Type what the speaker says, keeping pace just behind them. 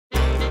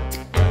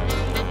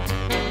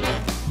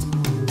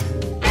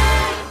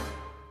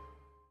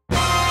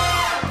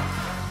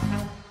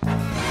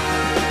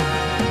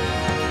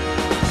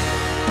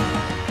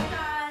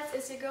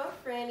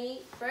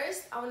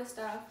first, I want to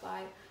start off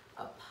by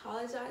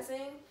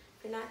apologizing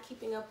for not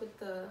keeping up with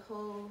the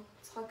whole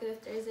Talkative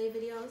Thursday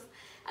videos.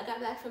 I got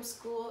back from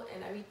school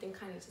and everything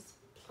kind of just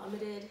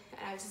plummeted,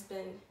 and I've just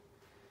been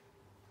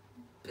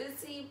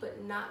busy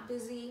but not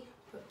busy,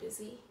 but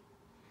busy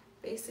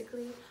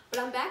basically. But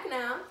I'm back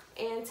now,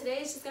 and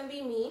today is just gonna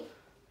be me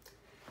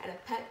and a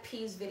pet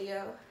peeves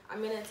video.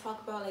 I'm gonna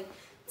talk about like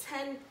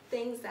 10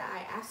 things that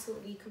I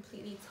absolutely,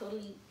 completely,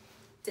 totally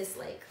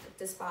dislike,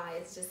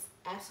 despise, just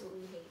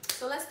absolutely hate.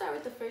 So let's start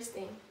with the first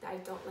thing that I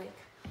don't like.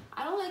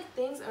 I don't like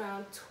things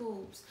around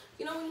tubes.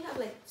 You know when you have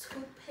like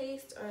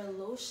toothpaste or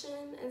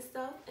lotion and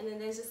stuff, and then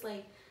there's just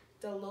like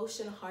the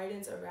lotion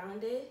hardens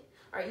around it,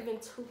 or even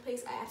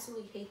toothpaste. I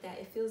absolutely hate that.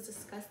 It feels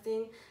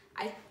disgusting.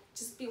 I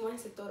just be wanting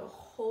to throw the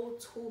whole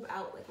tube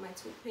out, like my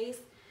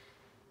toothpaste.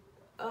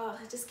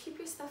 Just keep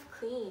your stuff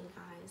clean,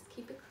 guys.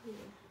 Keep it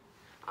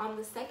clean.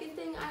 The second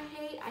thing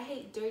I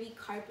hate dirty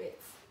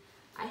carpets.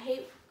 I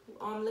hate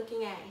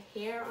looking at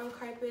hair on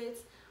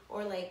carpets,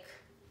 or like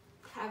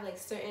have like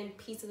certain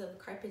pieces of the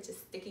carpet just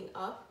sticking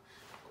up.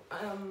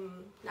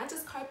 Not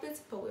just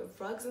carpets, but with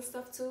rugs and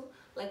stuff too.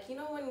 Like, you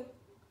know when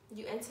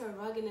you enter a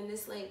rug and then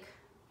it's like,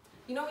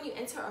 you know when you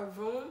enter a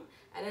room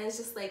and then it's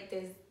just like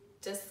there's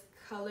just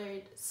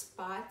colored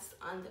spots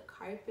on the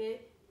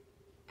carpet,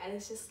 and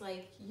it's just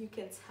like you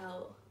can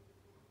tell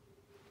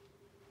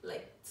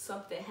like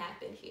something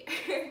happened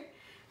here.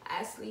 I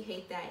absolutely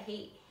hate that. I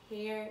hate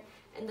hair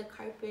and the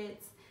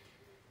carpets.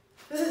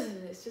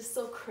 It's just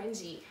so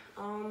cringy.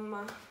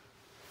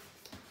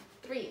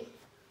 3,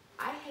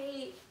 I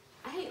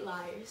hate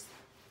liars.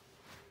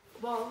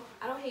 Well,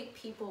 I don't hate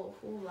people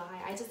who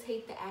lie. I just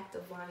hate the act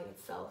of lying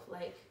itself.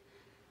 Like,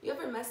 you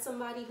ever met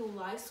somebody who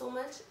lies so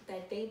much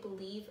that they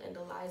believe in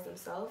the lies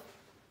themselves?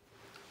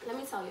 Let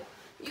me tell you.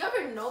 You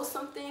ever know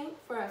something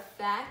for a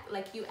fact,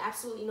 like you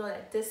absolutely know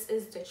that this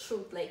is the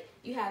truth, like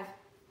you have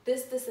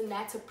this, and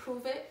that to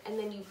prove it, and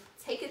then you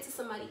take it to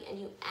somebody and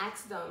you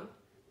ask them,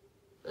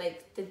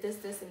 like, did this,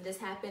 and this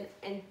happen?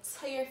 And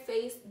to your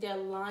face, they're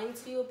lying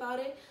to you about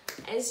it.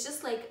 And it's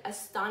just like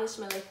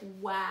astonishment, like,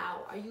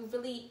 wow, are you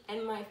really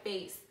in my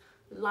face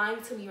lying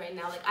to me right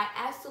now? Like, I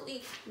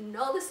absolutely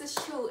know this is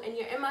true, and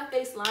you're in my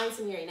face lying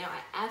to me right now.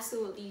 I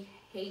absolutely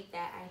hate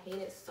that. I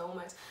hate it so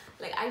much.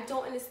 Like, I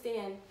don't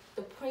understand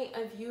the point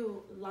of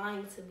you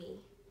lying to me.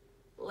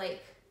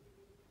 Like,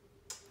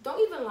 don't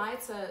even lie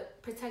to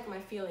protect my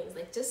feelings.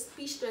 Like, just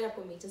be straight up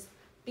with me. Just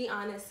be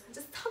honest.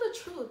 Just tell the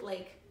truth.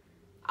 Like,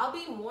 I'll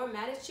be more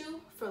mad at you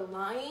for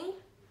lying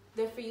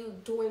than for you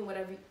doing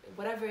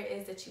whatever it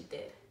is that you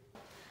did.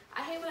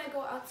 I hate when I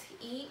go out to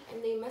eat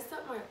and they mess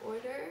up my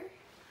order,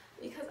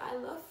 because I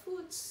love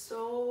food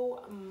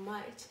so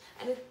much,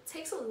 and it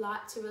takes a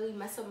lot to really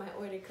mess up my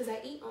order, because I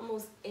eat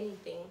almost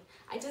anything.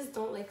 I just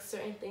don't like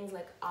certain things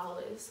like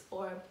olives,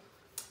 or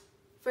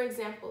for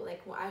example,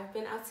 like when I've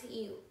been out to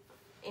eat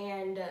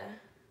and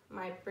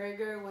my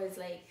burger was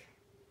like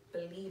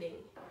bleeding.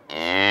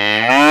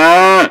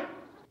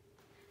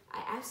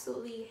 I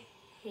absolutely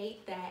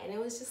hate that, and it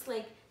was just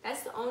like,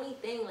 that's the only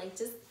thing, like,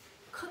 just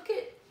cook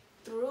it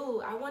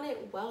through. I want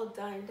it well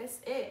done, that's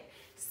it.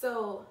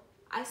 So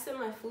I sent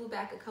my food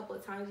back a couple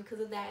of times because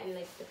of that, and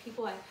like the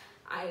people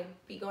I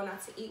be going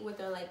out to eat with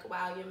are like,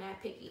 wow, you're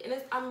mad picky. And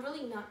I'm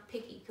really not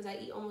picky because I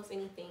eat almost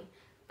anything,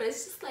 but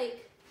it's just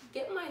like,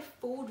 get my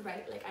food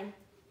right. Like, I'm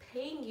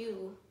paying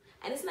you,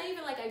 and it's not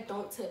even like I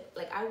don't tip.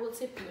 Like, I will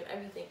tip you and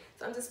everything.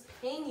 So I'm just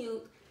paying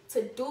you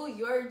to do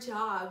your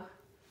job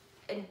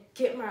and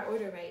get my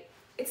order right.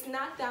 It's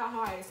not that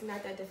hard. It's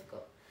not that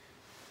difficult.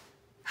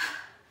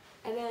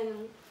 And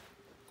then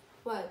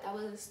what? That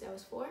was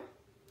 4.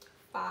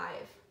 5.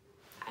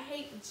 I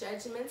hate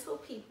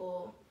judgmental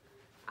people.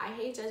 I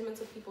hate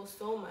judgmental people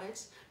so much,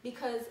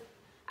 because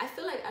I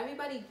feel like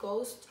everybody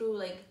goes through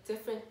like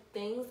different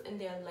things in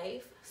their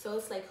life. So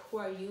it's like, who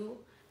are you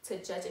to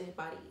judge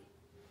anybody?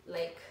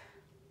 Like,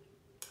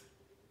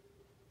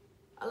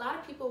 a lot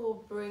of people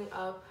will bring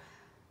up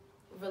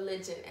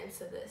religion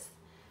into this,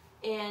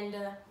 and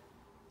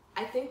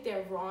I think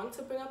they're wrong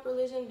to bring up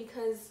religion,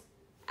 because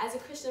as a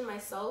Christian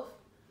myself,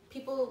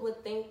 people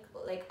would think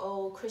like,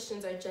 oh,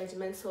 Christians are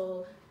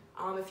judgmental.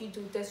 If you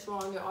do this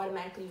wrong, you're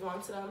automatically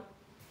wrong to them.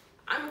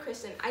 I'm a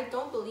Christian. I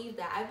don't believe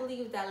that. I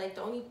believe that like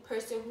the only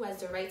person who has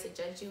the right to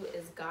judge you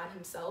is God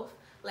himself.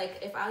 Like,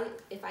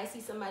 if I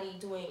see somebody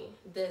doing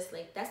this,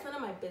 like, that's none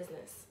of my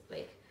business.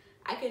 Like,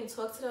 I can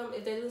talk to them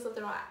if they're doing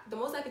something wrong. The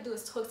most I can do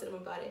is talk to them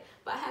about it,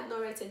 but I have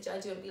no right to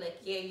judge you and be like,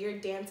 yeah, you're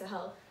damned to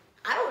hell.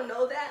 I don't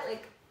know that.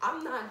 Like,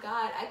 I'm not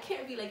God. I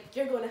can't be like,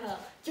 you're going to hell,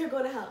 you're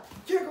going to hell,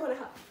 you're going to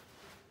hell.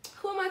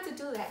 Who am I to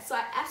do that? So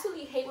I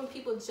absolutely hate when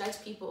people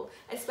judge people,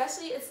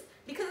 especially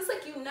because it's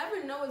like, you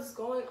never know what's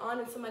going on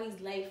in somebody's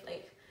life.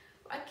 Like,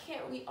 why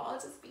can't we all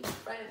just be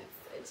friends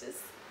and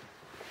just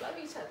love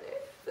each other?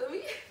 Feel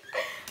me?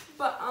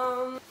 But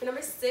for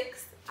number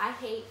 6, I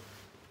hate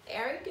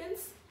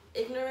arrogance,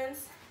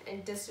 ignorance,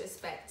 and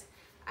disrespect.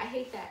 I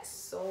hate that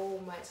so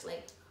much.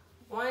 Like,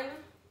 1,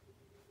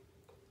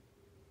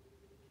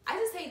 I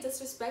just hate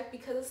disrespect,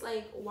 because it's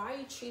like, why are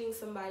you treating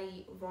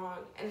somebody wrong?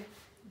 And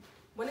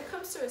when it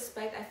comes to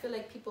respect, I feel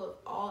like people of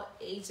all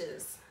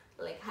ages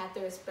like have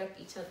to respect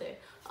each other.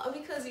 All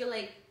because you're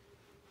like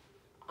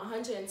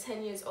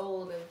 110 years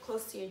old and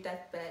close to your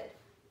deathbed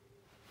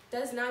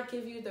does not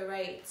give you the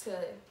right to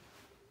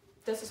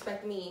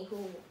disrespect me, who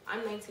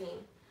I'm 19.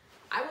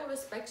 I will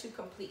respect you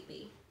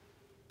completely,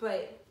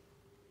 but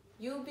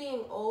you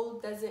being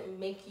old doesn't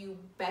make you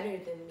better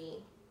than me.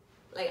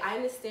 Like, I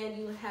understand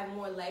you have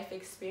more life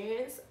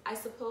experience, I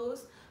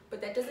suppose,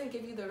 but that doesn't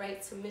give you the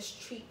right to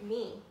mistreat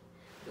me.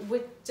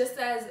 Just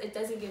as it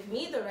doesn't give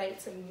me the right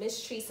to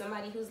mistreat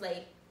somebody who's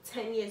like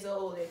 10 years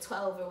old or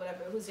 12 or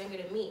whatever, who's younger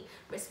than me.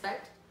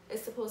 Respect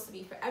is supposed to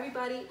be for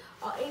everybody,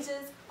 all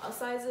ages, all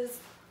sizes,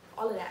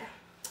 all of that.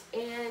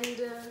 And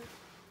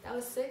that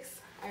was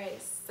 6. All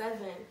right, 7.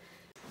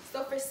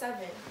 So for 7,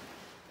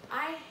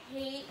 I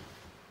hate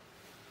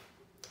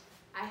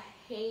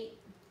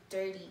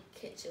dirty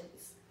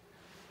kitchens.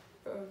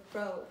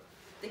 Bro,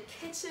 the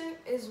kitchen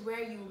is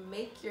where you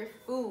make your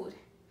food.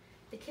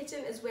 The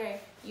kitchen is where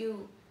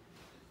you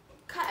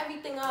cut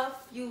everything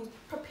off, you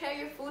prepare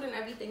your food and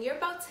everything. You're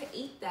about to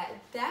eat that.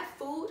 That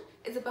food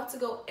is about to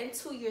go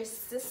into your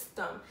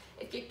system.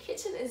 If your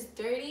kitchen is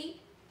dirty,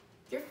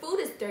 your food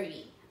is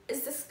dirty.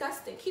 It's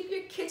disgusting. Keep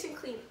your kitchen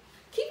clean.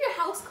 Keep your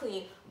house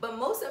clean. But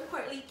most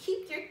importantly,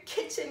 keep your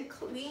kitchen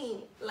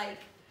clean. Like,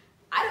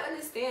 I don't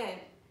understand.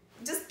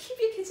 Just keep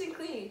your kitchen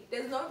clean.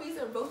 There's no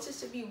reason roaches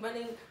should be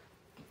running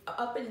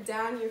up and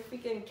down your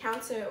freaking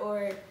counter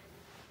or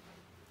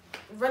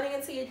running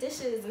into your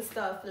dishes and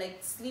stuff, like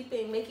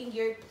sleeping, making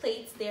your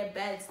plates their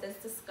beds.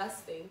 That's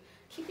disgusting.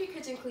 Keep your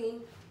kitchen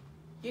clean.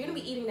 You're gonna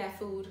be eating that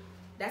food.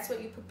 That's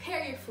what you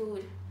prepare your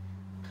food.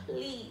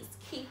 Please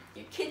keep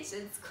your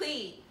kitchens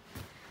clean.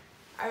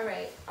 All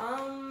right,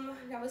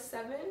 that was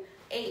 7.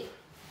 8,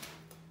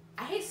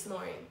 I hate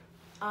snoring.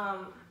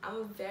 I'm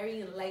a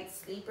very light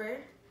sleeper.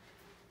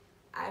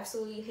 I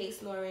absolutely hate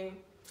snoring.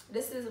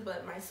 This is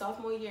but my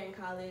sophomore year in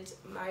college.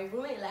 My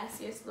roommate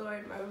last year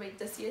snored. My roommate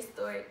this year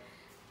snored.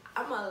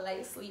 I'm a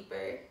light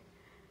sleeper.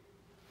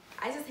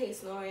 I just hate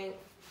snoring.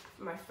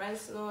 My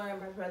friends snore,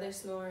 my brother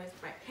snores,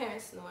 my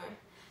parents snore.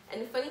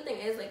 And the funny thing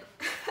is, like,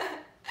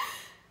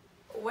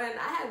 when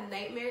I have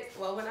nightmares,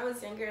 well, when I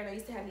was younger and I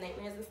used to have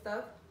nightmares and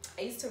stuff,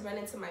 I used to run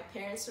into my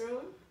parents'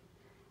 room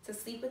to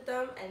sleep with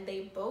them, and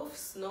they both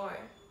snore.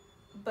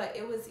 But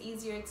it was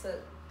easier to,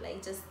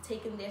 like, just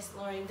take in their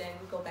snoring than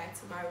go back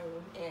to my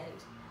room and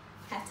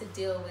have to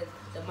deal with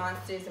the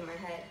monsters in my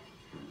head.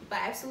 But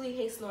I absolutely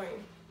hate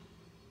snoring.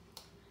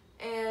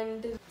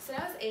 And so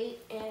that was 8,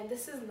 and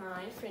this is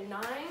 9. For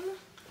 9,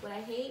 what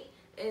I hate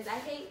is I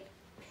hate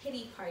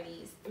pity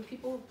parties and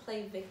people who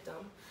play victim.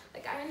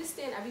 Like, I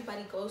understand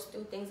everybody goes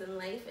through things in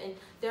life, and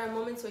there are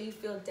moments where you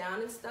feel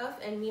down and stuff,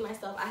 and me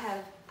myself, I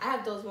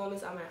have those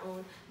moments on my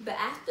own. But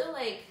after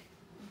like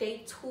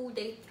day 2,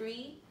 day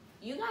 3,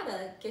 you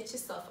gotta get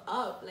yourself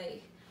up.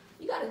 Like,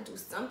 you gotta do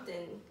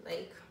something.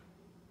 Like,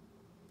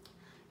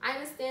 I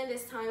understand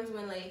there's times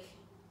when like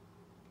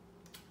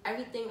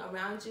everything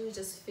around you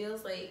just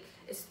feels like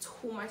it's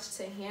too much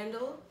to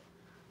handle,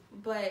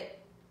 but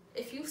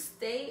if you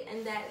stay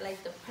in that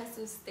like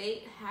depressive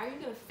state, how are you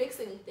gonna fix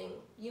anything?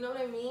 You know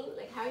what I mean?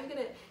 Like, how are you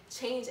gonna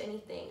change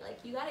anything? Like,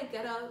 you gotta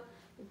get up,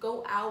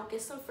 go out,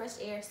 get some fresh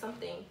air,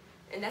 something.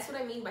 And that's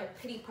what I mean by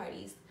pity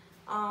parties.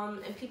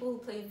 And people who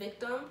play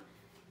victim.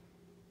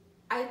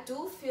 I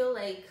do feel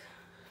like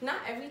not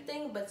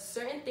everything, but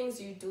certain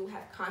things you do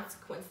have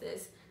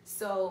consequences.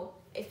 So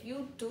if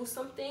you do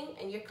something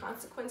and your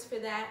consequence for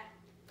that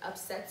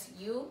upsets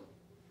you,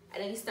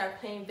 and then you start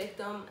playing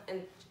victim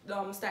and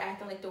start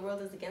acting like the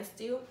world is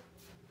against you,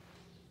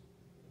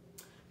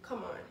 come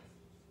on.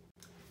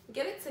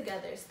 Get it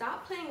together.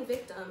 Stop playing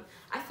victim.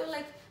 I feel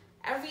like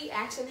every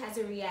action has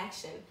a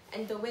reaction,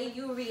 and the way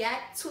you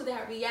react to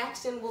that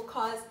reaction will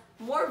cause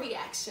more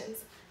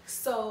reactions.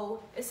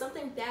 So if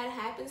something bad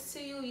happens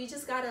to you, you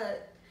just gotta,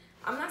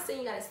 I'm not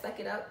saying you gotta suck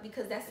it up,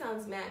 because that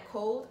sounds mad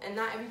cold, and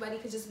not everybody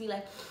could just be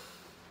like,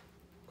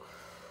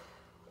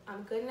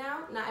 I'm good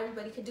now. Not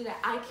everybody could do that.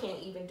 I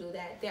can't even do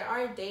that. There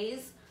are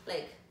days,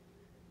 like,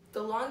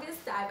 the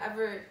longest that I've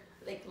ever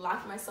like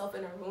locked myself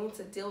in a room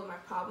to deal with my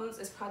problems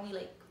is probably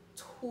like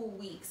 2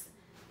 weeks.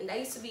 And that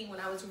used to be when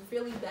I was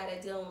really bad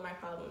at dealing with my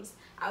problems.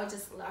 I would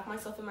just lock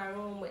myself in my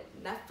room with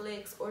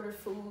Netflix, order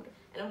food,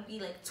 and it would be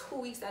like 2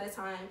 weeks at a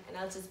time, and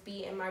I'll just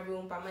be in my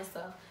room by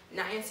myself,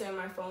 not answering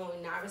my phone,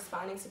 not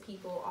responding to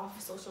people off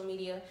of social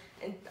media,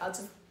 and I'll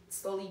just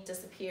slowly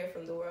disappear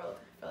from the world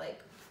for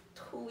like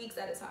 2 weeks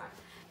at a time.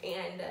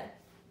 And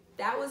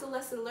that was a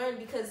lesson learned,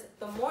 because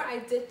the more I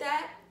did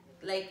that,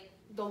 like,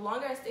 the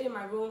longer I stayed in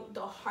my room,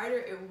 the harder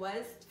it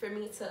was for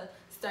me to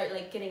start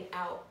like getting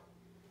out.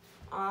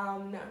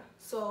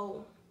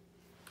 So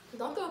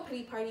don't throw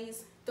pity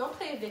parties. Don't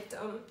play a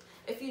victim.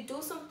 If you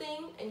do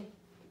something and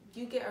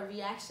you get a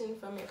reaction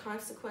from your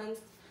consequence,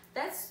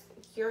 that's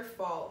your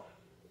fault.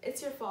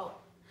 It's your fault.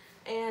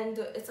 And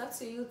it's up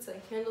to you to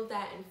handle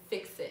that and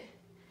fix it.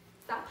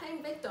 Stop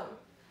playing victim.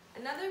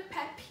 Another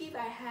pet peeve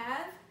I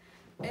have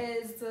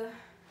is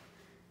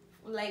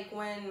like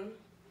when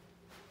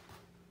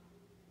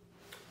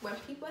when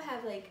people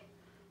have like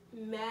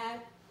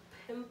mad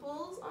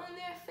pimples on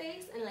their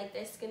face and like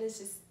their skin is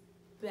just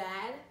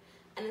bad,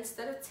 and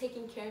instead of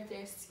taking care of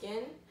their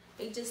skin,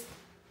 they just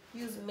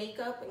use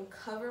makeup and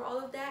cover all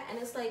of that. And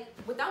it's like,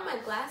 without my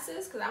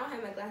glasses, because I don't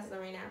have my glasses on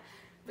right now,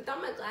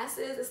 without my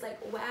glasses, it's like,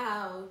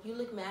 wow, you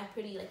look mad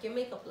pretty, like your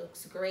makeup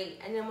looks great.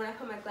 And then when I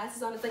put my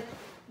glasses on, it's like,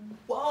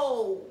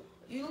 whoa,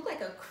 you look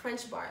like a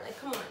crunch bar. Like,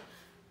 come on.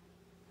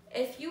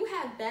 If you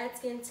have bad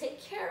skin,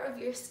 take care of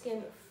your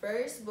skin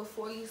first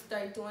before you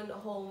start doing the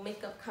whole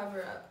makeup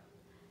cover up.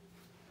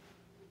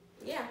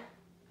 Yeah,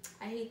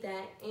 I hate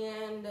that.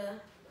 And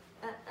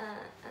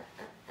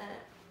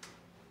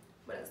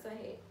what else do I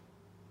hate?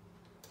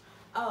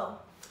 Oh,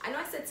 I know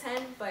I said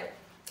 10, but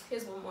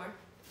here's one more.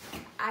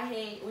 I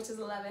hate, which is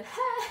 11.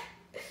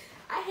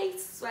 I hate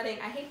sweating.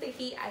 I hate the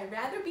heat. I'd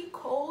rather be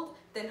cold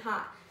than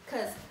hot.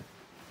 Because,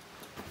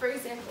 for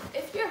example,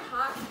 if you're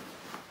hot,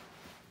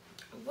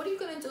 what are you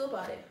going to do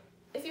about it?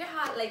 If you're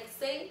hot, like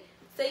say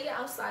you're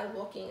outside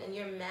walking and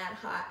you're mad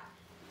hot.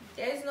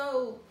 There's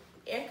no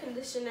air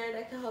conditioner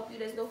that can help you.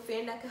 There's no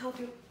fan that can help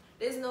you.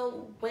 There's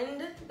no wind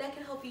that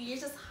can help you. You're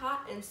just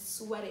hot and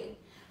sweating.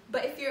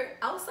 But if you're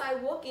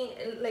outside walking,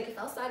 like if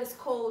outside is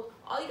cold,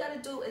 all you gotta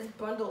do is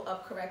bundle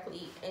up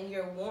correctly and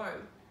you're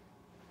warm.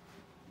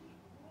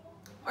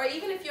 Or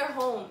even if you're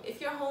home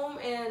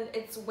and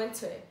it's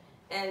winter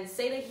and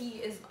say the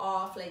heat is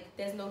off, like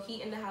there's no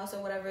heat in the house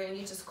or whatever and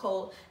you're just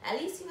cold, at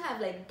least you have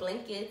like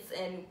blankets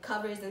and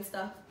covers and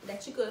stuff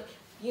that you could,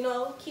 you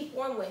know, keep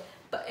warm with.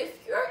 But if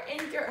you're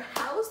in your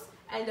house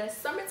and it's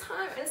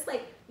summertime and it's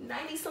like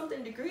 90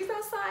 something degrees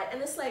outside and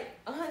it's like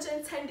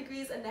 110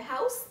 degrees in the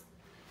house,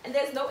 and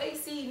there's no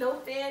AC, no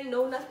fan,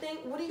 no nothing,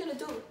 what are you gonna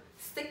do?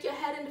 Stick your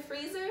head in the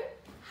freezer?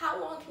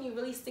 How long can you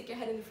really stick your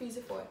head in the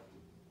freezer for?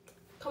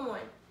 Come on.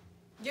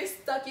 You're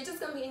stuck. You're just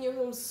gonna be in your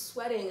room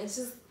sweating. It's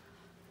just,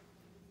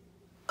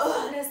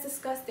 ugh, that's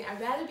disgusting. I'd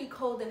rather be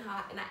cold than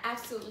hot, and I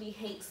absolutely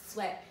hate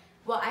sweat.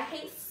 Well, I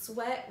hate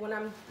sweat when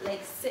I'm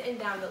like sitting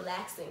down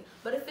relaxing.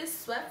 But if it's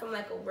sweat from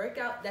like a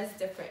workout, that's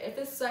different. If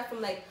it's sweat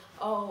from like,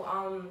 oh,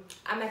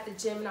 I'm at the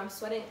gym and I'm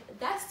sweating,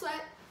 that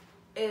sweat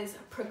is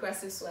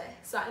progressive sweat,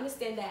 so I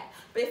understand that.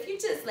 But if you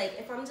just like,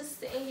 if I'm just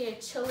sitting here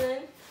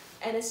chilling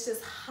and it's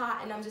just hot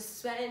and I'm just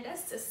sweating,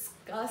 that's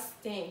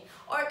disgusting.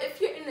 Or if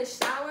you're in the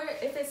shower,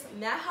 if it's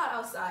mad hot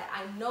outside,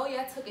 I know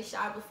y'all took a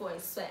shower before and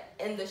sweat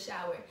in the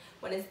shower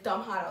when it's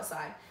dumb hot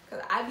outside,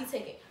 because I be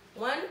taking,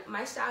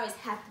 my showers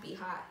have to be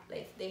hot.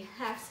 Like, they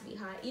have to be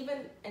hot. Even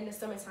in the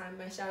summertime,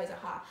 my showers are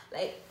hot.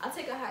 Like, I'll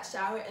take a hot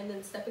shower and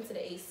then step into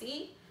the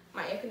AC,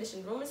 my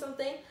air-conditioned room or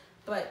something,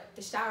 but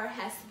the shower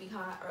has to be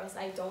hot or else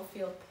I don't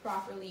feel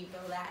properly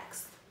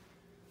relaxed.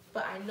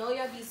 But I know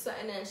y'all be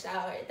sweating in the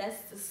shower.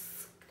 That's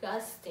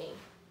disgusting.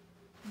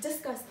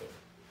 Disgusting.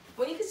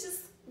 When you could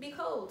just be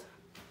cold.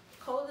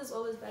 Cold is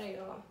always better,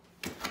 y'all.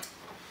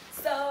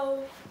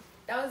 So,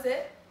 that was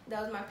it.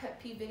 That was my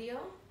pet peeve video.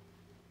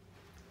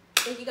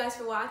 Thank you guys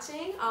for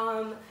watching.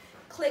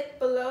 Click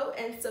below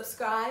and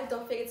subscribe.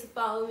 Don't forget to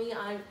follow me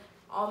on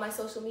all my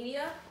social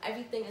media.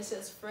 Everything is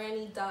just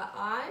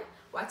Franny.i.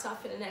 Watch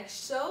out for the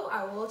next show.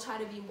 I will try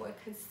to be more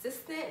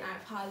consistent, and I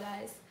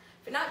apologize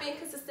for not being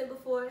consistent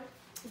before,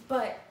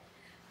 but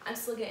I'm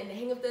still getting the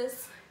hang of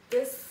this.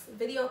 This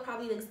video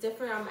probably looks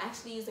different. I'm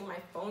actually using my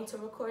phone to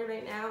record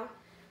right now.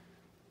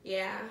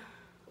 Yeah,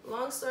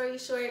 long story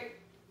short,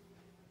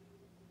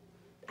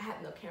 I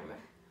have no camera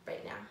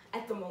right now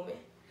at the moment,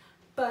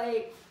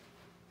 but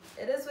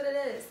it is what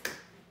it is.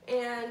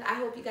 And I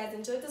hope you guys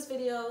enjoyed this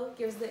video.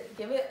 Give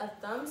it a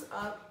thumbs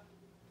up.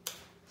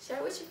 Share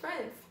it with your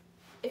friends.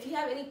 If you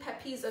have any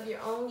pet peeves of your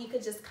own, you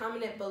could just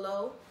comment it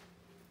below.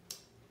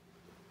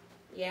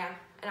 Yeah,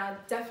 and I'll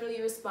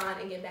definitely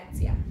respond and get back to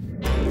you.